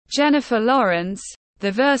Jennifer Lawrence.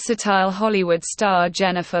 The versatile Hollywood star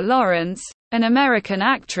Jennifer Lawrence, an American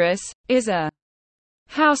actress, is a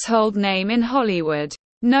household name in Hollywood.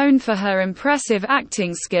 Known for her impressive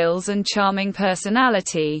acting skills and charming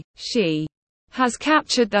personality, she has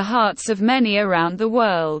captured the hearts of many around the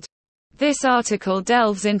world. This article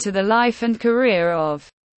delves into the life and career of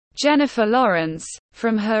Jennifer Lawrence,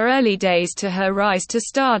 from her early days to her rise to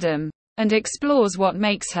stardom, and explores what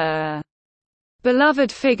makes her a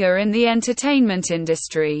beloved figure in the entertainment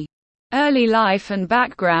industry. Early life and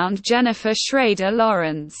background. Jennifer Schrader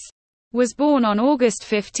Lawrence was born on August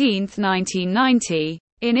 15, 1990,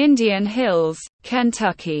 in Indian Hills,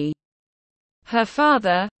 Kentucky. Her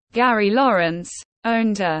father, Gary Lawrence,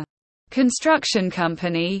 owned a construction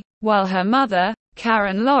company, while her mother,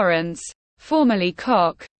 Karen Lawrence, formerly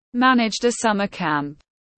Koch, managed a summer camp.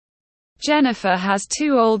 Jennifer has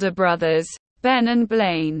two older brothers, Ben and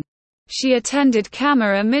Blaine. She attended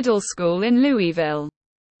Camera Middle School in Louisville,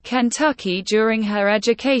 Kentucky during her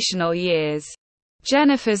educational years.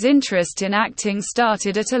 Jennifer's interest in acting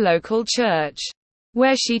started at a local church,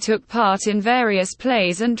 where she took part in various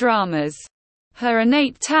plays and dramas. Her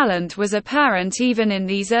innate talent was apparent even in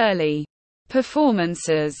these early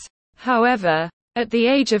performances. However, at the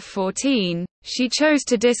age of 14, she chose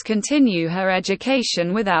to discontinue her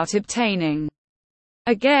education without obtaining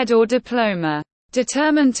a GED or diploma.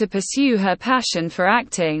 Determined to pursue her passion for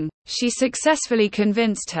acting, she successfully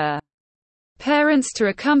convinced her parents to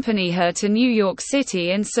accompany her to New York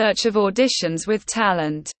City in search of auditions with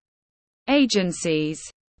talent agencies.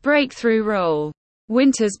 Breakthrough role: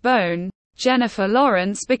 Winter's Bone. Jennifer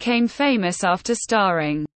Lawrence became famous after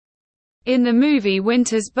starring in the movie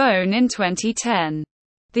Winter's Bone in 2010.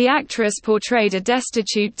 The actress portrayed a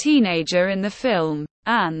destitute teenager in the film,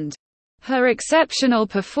 and her exceptional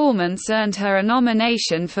performance earned her a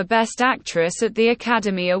nomination for Best Actress at the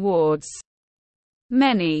Academy Awards.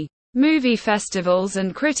 Many movie festivals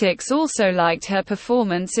and critics also liked her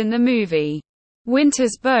performance in the movie.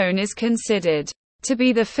 Winter's Bone is considered to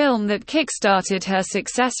be the film that kick-started her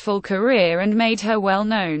successful career and made her well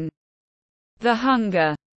known. The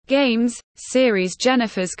Hunger Games series.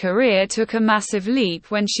 Jennifer's career took a massive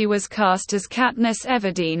leap when she was cast as Katniss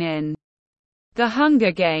Everdeen in The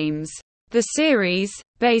Hunger Games. The series,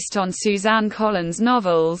 based on Suzanne Collins'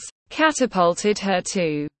 novels, catapulted her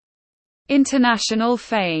to international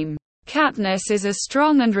fame. Katniss is a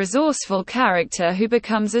strong and resourceful character who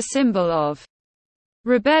becomes a symbol of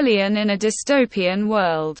rebellion in a dystopian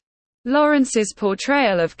world. Lawrence's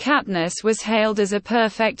portrayal of Katniss was hailed as a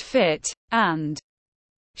perfect fit, and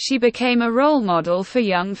she became a role model for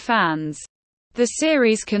young fans. The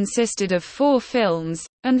series consisted of 4 films,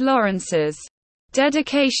 and Lawrence's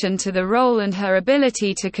dedication to the role and her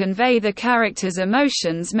ability to convey the character's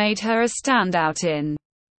emotions made her a standout in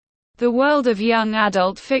the world of young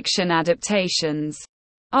adult fiction adaptations.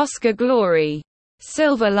 Oscar Glory.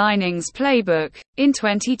 Silver Linings Playbook. In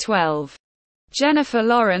 2012, Jennifer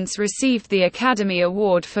Lawrence received the Academy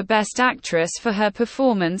Award for Best Actress for her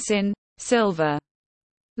performance in Silver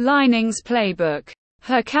Linings Playbook.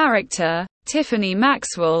 Her character, Tiffany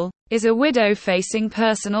Maxwell, is a widow facing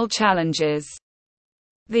personal challenges.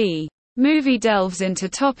 The movie delves into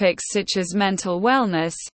topics such as mental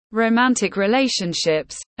wellness, romantic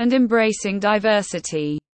relationships, and embracing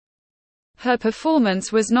diversity. Her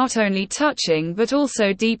performance was not only touching but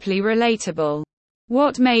also deeply relatable.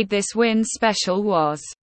 What made this win special was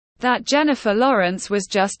that Jennifer Lawrence was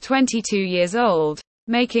just 22 years old,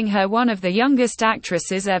 making her one of the youngest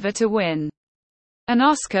actresses ever to win an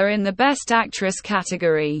Oscar in the Best Actress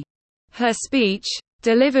category. Her speech,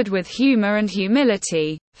 delivered with humor and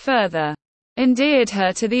humility, further endeared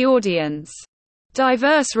her to the audience.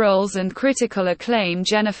 Diverse roles and critical acclaim.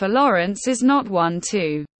 Jennifer Lawrence is not one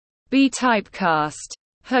to be typecast.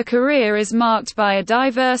 Her career is marked by a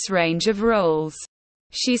diverse range of roles.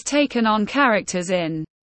 She's taken on characters in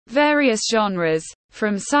various genres,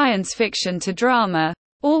 from science fiction to drama,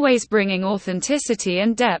 always bringing authenticity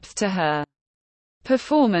and depth to her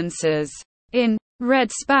performances. In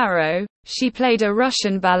Red Sparrow, she played a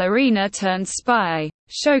Russian ballerina turned spy,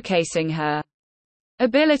 showcasing her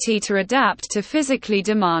ability to adapt to physically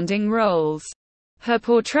demanding roles. Her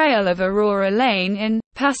portrayal of Aurora Lane in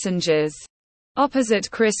Passengers,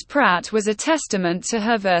 opposite Chris Pratt, was a testament to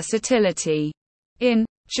her versatility. In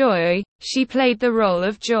Joy, she played the role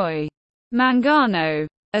of Joy Mangano,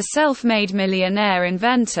 a self-made millionaire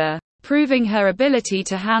inventor, proving her ability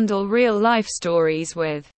to handle real-life stories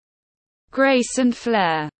with grace and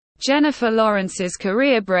flair. Jennifer Lawrence's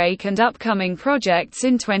career break and upcoming projects.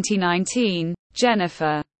 In 2019,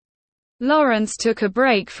 Jennifer Lawrence took a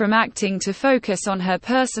break from acting to focus on her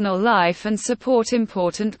personal life and support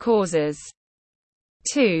important causes.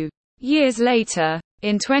 2 years later,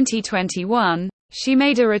 in 2021, she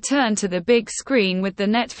made a return to the big screen with the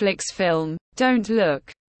Netflix film, Don't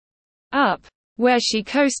Look Up, where she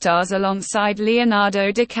co-stars alongside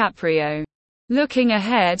Leonardo DiCaprio. Looking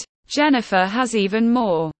ahead, Jennifer has even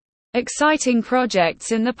more exciting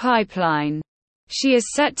projects in the pipeline. She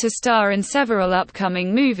is set to star in several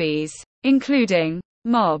upcoming movies, including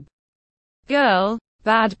Mob Girl,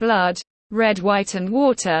 Bad Blood, Red, White and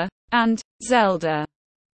Water, and Zelda.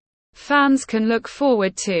 Fans can look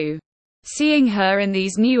forward to seeing her in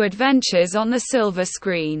these new adventures on the silver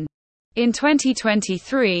screen. In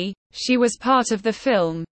 2023, she was part of the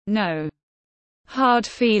film, No Hard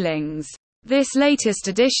Feelings. This latest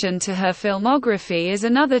addition to her filmography is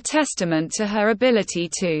another testament to her ability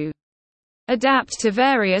to adapt to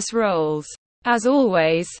various roles. As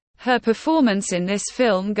always, her performance in this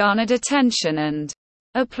film garnered attention and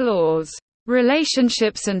applause.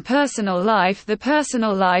 Relationships and personal life. The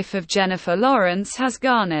personal life of Jennifer Lawrence has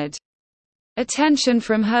garnered attention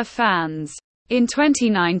from her fans. In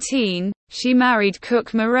 2019, she married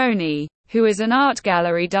Cook Maroney, who is an art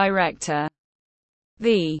gallery director.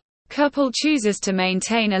 The couple chooses to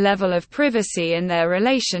maintain a level of privacy in their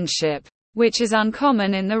relationship, which is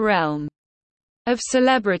uncommon in the realm of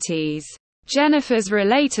celebrities. Jennifer's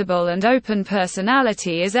relatable and open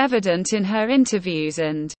personality is evident in her interviews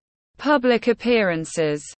and public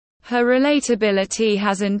appearances. Her relatability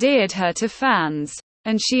has endeared her to fans,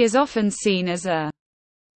 and she is often seen as a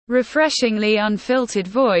refreshingly unfiltered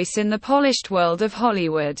voice in the polished world of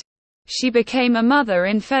Hollywood. She became a mother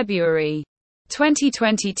in February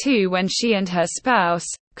 2022 when she and her spouse,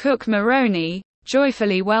 Cook Maroney,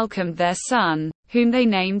 joyfully welcomed their son, whom they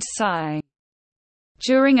named Cy.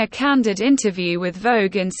 During a candid interview with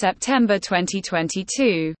Vogue in September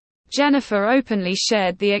 2022, Jennifer openly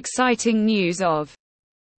shared the exciting news of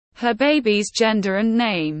her baby's gender and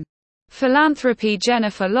name. Philanthropy.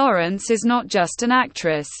 Jennifer Lawrence is not just an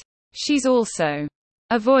actress. She's also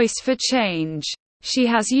a voice for change. She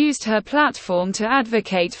has used her platform to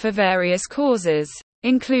advocate for various causes,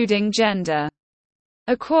 including gender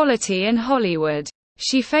equality in Hollywood.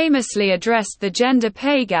 She famously addressed the gender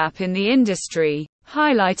pay gap in the industry,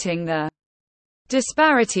 highlighting the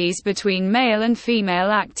disparities between male and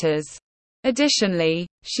female actors. Additionally,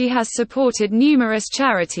 she has supported numerous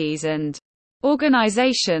charities and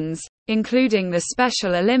organizations, including the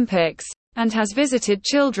Special Olympics, and has visited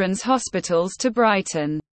children's hospitals to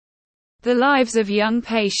brighten the lives of young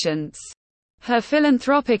patients. Her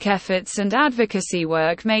philanthropic efforts and advocacy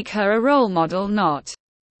work make her a role model not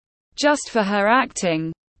just for her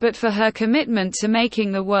acting, but for her commitment to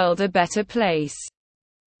making the world a better place.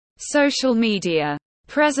 Social media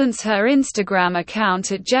presence. Her Instagram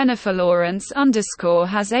account at @JenniferLawrence_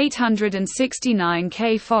 has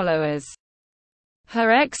 869k followers.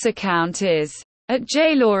 Her X account is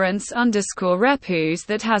 @JLawrence_Repus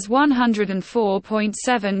that has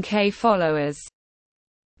 104.7k followers.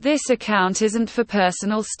 This account isn't for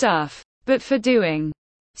personal stuff, but for doing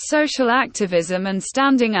social activism and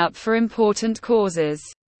standing up for important causes.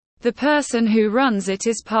 The person who runs it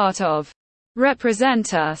is part of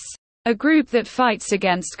Represent Us, a group that fights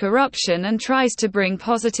against corruption and tries to bring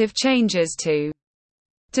positive changes to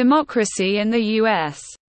democracy in the US.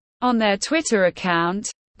 On their Twitter account,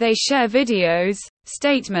 they share videos,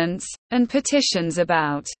 statements, and petitions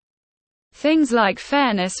about things like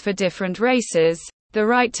fairness for different races, the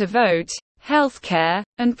right to vote, healthcare,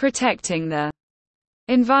 and protecting the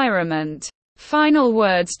environment. Final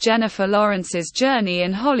words. Jennifer Lawrence's journey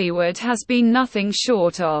in Hollywood has been nothing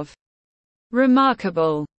short of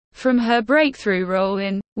remarkable. From her breakthrough role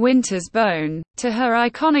in Winter's Bone, to her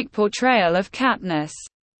iconic portrayal of Katniss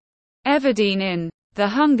Everdeen in The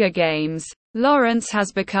Hunger Games, Lawrence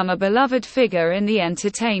has become a beloved figure in the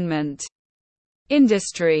entertainment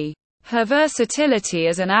industry. Her versatility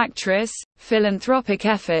as an actress, philanthropic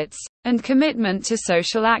efforts, and commitment to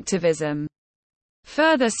social activism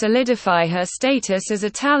further solidify her status as a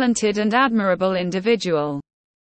talented and admirable individual.